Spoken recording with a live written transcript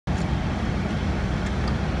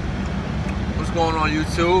going on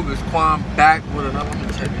YouTube? It's Quan back with another. Let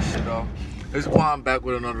me take this shit off. It's Quan back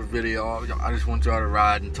with another video. I just want y'all to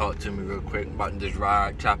ride and talk to me real quick. I'm about to just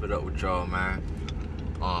ride, chop it up with y'all, man.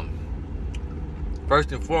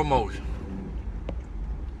 First and foremost,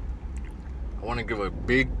 I want to give a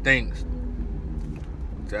big thanks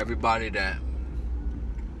to everybody that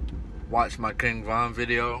watched my King Von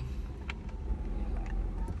video.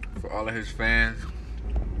 For all of his fans,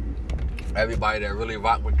 everybody that really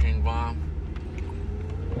rocked with King Von.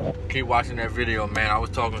 Keep watching that video, man. I was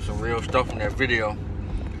talking some real stuff in that video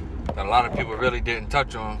that a lot of people really didn't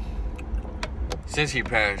touch on since he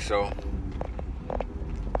passed. So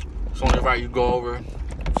it's only right you go over,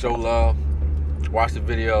 show love, watch the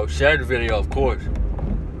video, share the video, of course.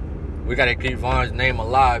 We gotta keep Von's name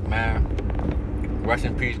alive, man. Rest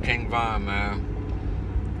in peace, King Von, man.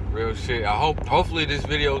 Real shit. Hopefully this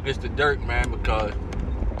video gets the dirt, man, because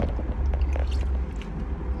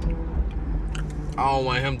I don't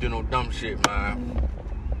want him to do no dumb shit, man.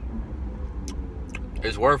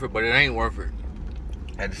 It's worth it, but it ain't worth it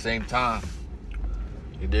at the same time.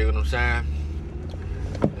 You dig what I'm saying?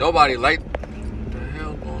 Nobody liked, what the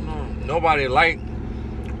hell going on? Nobody liked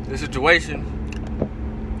the situation,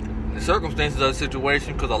 the circumstances of the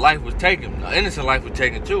situation, because a life was taken. An innocent life was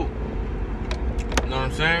taken too. You know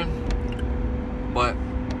what I'm saying? But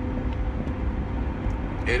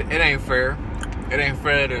it ain't fair. It ain't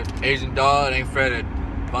fair to Asian Dog. It ain't fair to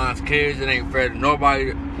Von's kids. It ain't fair to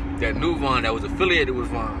nobody that knew Von, that was affiliated with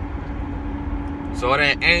Von. So all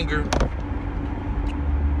that anger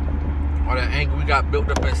we got built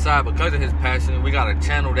up inside because of his passing, we gotta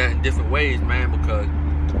channel that in different ways, man, because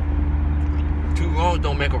two wrongs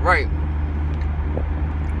don't make a right.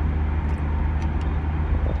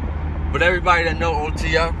 But everybody that know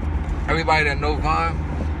OTF, everybody that know Von,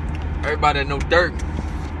 everybody that know Dirt,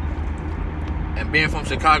 and being from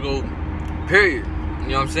Chicago, period, you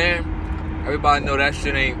know what I'm saying? Everybody know that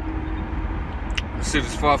shit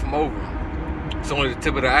is far from over. It's only the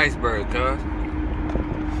tip of the iceberg, cuz.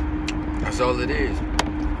 That's all it is. It's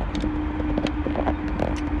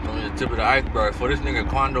only the tip of the iceberg. For this nigga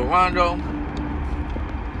Quan Rondo,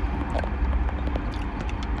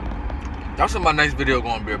 that's what my next video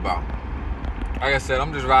gonna be about. Like I said,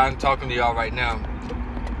 I'm just riding, talking to y'all right now. You know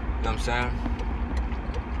what I'm saying?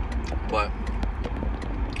 But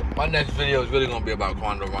my next video is really gonna be about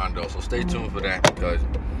Quan Rondo, so stay tuned for that, because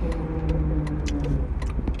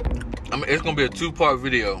it's gonna be a 2-part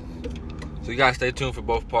video, so you guys stay tuned for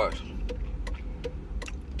both parts.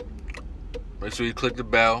 Make sure you click the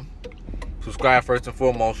bell, subscribe first and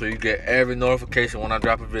foremost, so you get every notification when I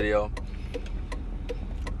drop a video.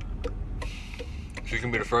 So you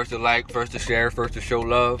can be the first to like, first to share, first to show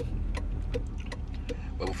love.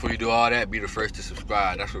 But before you do all that, be the first to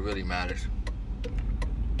subscribe. That's what really matters. You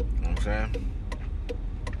know what I'm saying?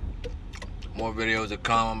 More videos to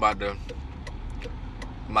come. I'm about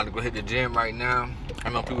to go hit the gym right now. I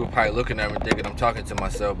know people are probably looking at me thinking I'm talking to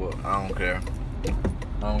myself, but I don't care.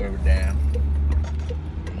 I don't give a damn.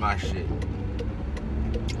 It's my shit. You know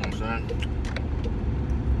what I'm saying?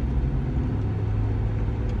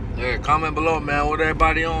 Yeah, comment below, man, what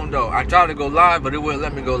everybody on, though. I tried to go live, but it wouldn't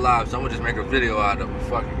let me go live, so I'm gonna just make a video out of it.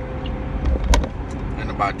 Fuck it. Ain't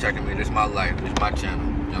nobody checking me. This is my life. This is my channel.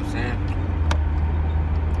 You know what I'm saying?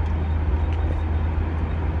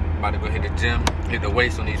 About to go hit the gym, hit the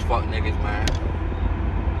weights on these fuck niggas, man.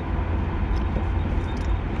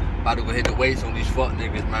 About to go hit the weights on these fuck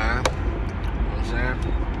niggas, man. You know what I'm saying?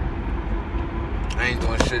 I ain't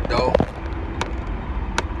doing shit, though.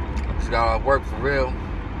 Just gotta work for real.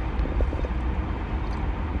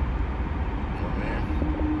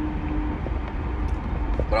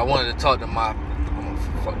 But I wanted to talk to my,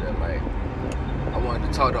 fuck that light. I wanted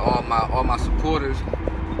to talk to all my supporters,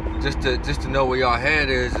 just to know where y'all head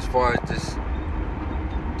is as far as this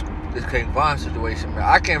King Von situation, man.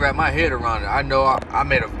 I can't wrap my head around it. I know I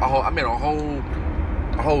made a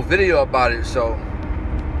whole video about it, so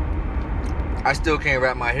I still can't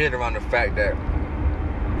wrap my head around the fact that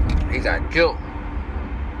he got killed.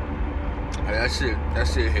 I mean, that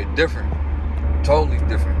shit hit different, totally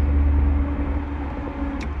different.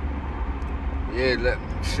 Yeah,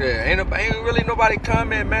 shit, ain't really nobody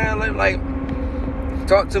comment, man. Like,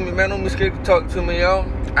 talk to me, man. Don't be scared to talk to me, yo.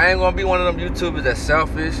 I ain't gonna be one of them YouTubers that's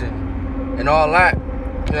selfish and all that.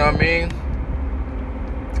 You know what I mean?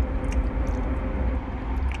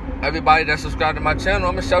 Everybody that subscribed to my channel,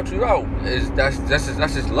 I'm gonna shout you out. That's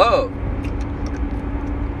just love.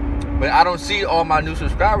 But I don't see all my new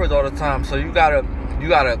subscribers all the time, so you gotta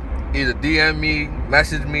either DM me,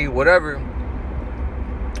 message me, whatever,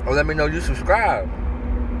 or let me know you subscribe.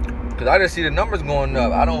 Cause I just see the numbers going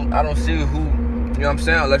up. I don't see who You know what I'm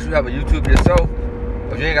saying? Unless you have a YouTube yourself.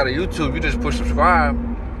 If you ain't got a YouTube, you just push subscribe.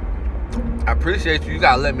 I appreciate you. You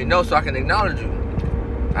gotta let me know so I can acknowledge you.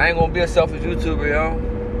 I ain't gonna be a selfish YouTuber, yo.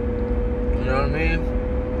 You know what I mean?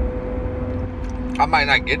 I might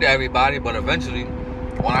not get to everybody, but eventually,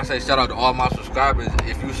 when I say shout out to all my subscribers,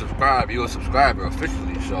 if you subscribe, you're a subscriber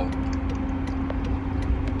officially. So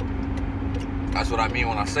that's what I mean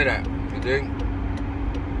when I say that. You dig?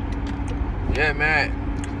 Yeah, man.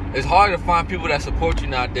 It's hard to find people that support you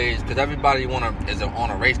nowadays because everybody is on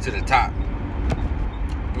a race to the top.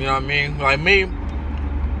 You know what I mean? Like me,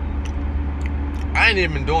 I ain't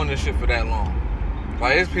even been doing this shit for that long.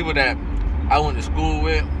 Like, there's people that I went to school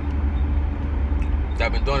with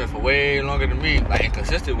that been doing it for way longer than me, like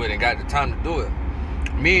inconsistent with it, and got the time to do it.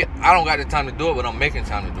 Me, I don't got the time to do it, but I'm making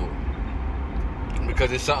time to do it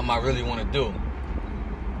because it's something I really want to do.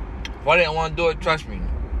 If I didn't want to do it, trust me,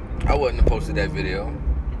 I wouldn't have posted that video.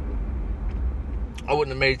 I wouldn't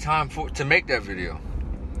have made time to make that video.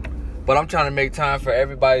 But I'm trying to make time for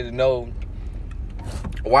everybody to know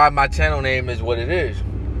why my channel name is what it is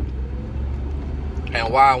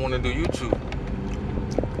and why I want to do YouTube.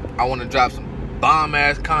 I want to drop some bomb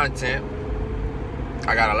ass content.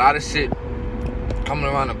 I got a lot of shit coming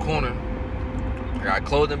around the corner. I got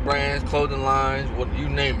clothing brands, clothing lines, what you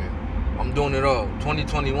name it. I'm doing it all.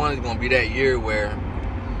 2021 is gonna be that year where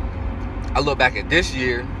I look back at this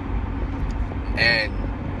year and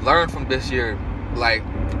learn from this year. Like,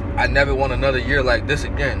 I never want another year like this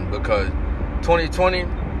again, because 2020,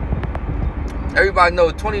 everybody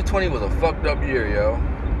knows 2020 was a fucked up year, yo.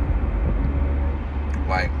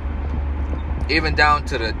 Like, even down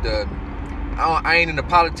to the I ain't into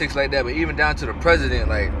politics like that, but even down to the president,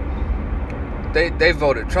 like, they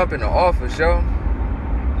voted Trump into office, yo.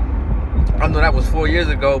 I know that was 4 years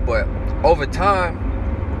ago, but over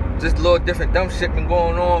time, just a little different dumb shit been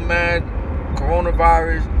going on, man.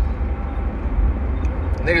 Coronavirus,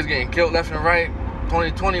 niggas getting killed left and right.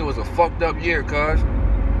 2020 was a fucked up year, cuz.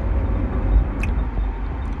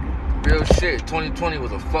 Real shit. 2020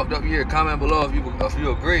 was a fucked up year. Comment below if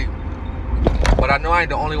you agree. But I know I ain't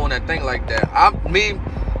the only one that think like that. I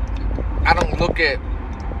don't look at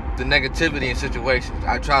the negativity in situations.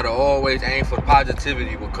 I try to always aim for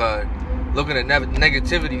positivity, because looking at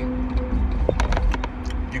negativity,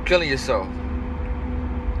 you killing yourself.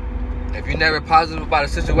 If you're never positive about a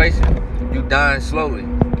situation, you dying slowly.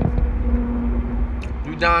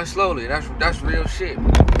 You dying slowly. That's real shit.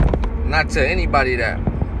 Not tell anybody that.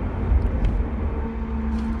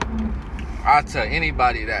 I tell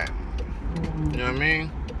anybody that. You know what I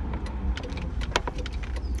mean?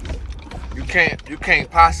 You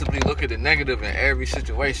can't possibly look at the negative in every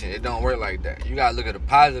situation. It don't work like that. You gotta look at the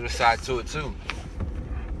positive side to it too.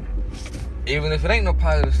 Even if it ain't no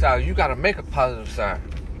positive side, you gotta make a positive side.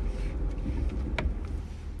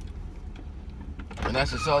 And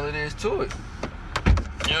that's just all it is to it.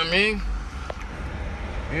 You know what I mean?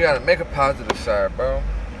 You gotta make a positive side, bro.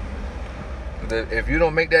 If you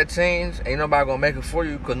don't make that change, ain't nobody gonna make it for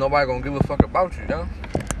you, because nobody gonna give a fuck about you, yo.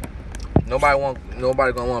 Nobody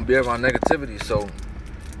gonna want to be around negativity, so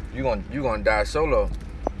you gonna die solo.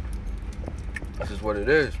 That's just what it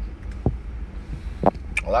is.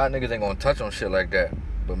 A lot of niggas ain't gonna touch on shit like that,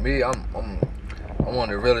 but me, I'm one of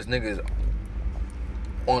the realest niggas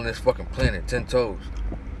on this fucking planet, 10 toes.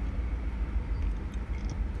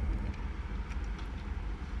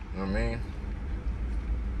 You know what I mean?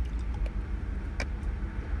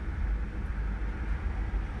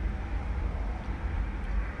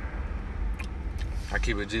 I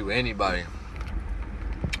keep it G with anybody.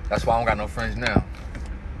 That's why I don't got no friends now.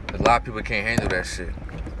 A lot of people can't handle that shit. You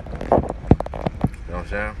know what I'm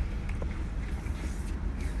saying?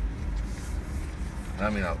 I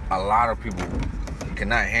mean, a lot of people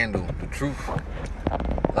cannot handle the truth.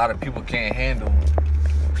 A lot of people can't handle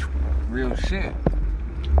real shit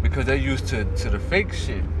because they're used to the fake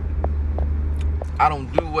shit. I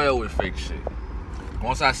don't do well with fake shit.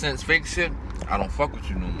 Once I sense fake shit, I don't fuck with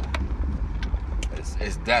you no more.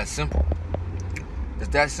 It's that simple. It's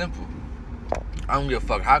that simple. I don't give a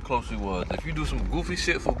fuck how close we was. If you do some goofy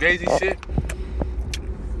shit, fugazi shit,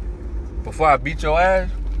 before I beat your ass,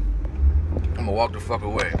 I'm gonna walk the fuck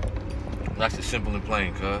away. That's just simple and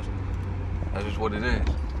plain, cuz. That's just what it is.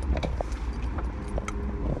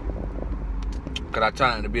 Cause I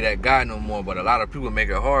try not to be that guy no more, but a lot of people make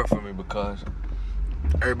it hard for me because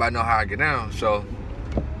everybody know how I get down. So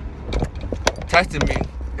testing me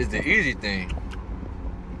is the easy thing.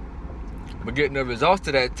 But getting the results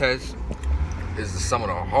to that test is some of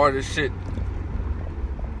the hardest shit.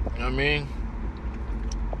 You know what I mean?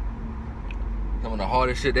 Some of the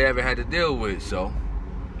hardest shit they ever had to deal with. So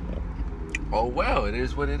oh well, it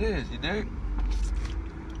is what it is, you dig?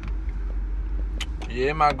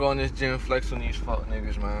 Yeah, I might go in this gym, flex on these fuck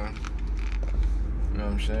niggas, man. You know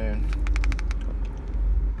what I'm saying?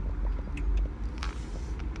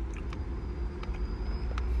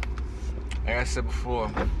 Like I said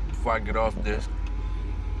before I get off this,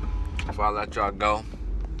 before I let y'all go,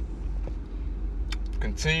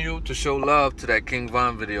 continue to show love to that King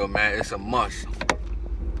Von video, man. It's a must.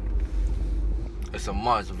 It's a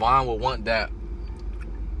must. Von will want that.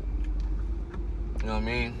 You know what I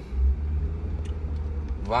mean?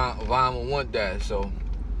 Von will want that. So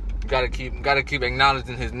you gotta keep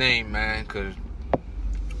acknowledging his name, man, cause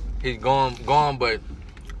he's gone, but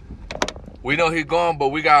we know he's gone, but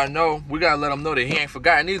we gotta let him know that he ain't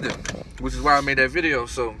forgotten either. Which is why I made that video.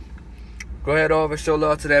 So go ahead over, show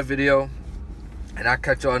love to that video, and I'll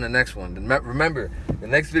catch y'all in the next one. Remember, the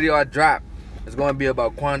next video I drop is going to be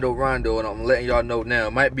about Quando Rondo, and I'm letting y'all know now.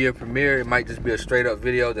 It might be a premiere, it might just be a straight up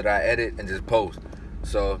video that I edit and just post.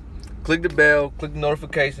 So click the bell, click the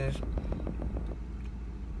notifications.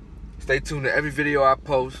 Stay tuned to every video I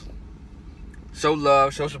post. Show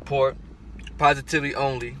love, show support, positivity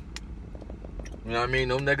only. You know what I mean?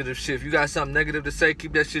 No negative shit. If you got something negative to say,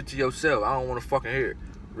 keep that shit to yourself. I don't want to fucking hear it.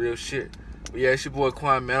 Real shit. But yeah, it's your boy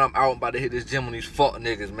Quan, man. I'm out. I'm about to hit this gym on these fuck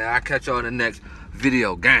niggas, man. I'll catch y'all in the next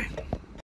video. Gang.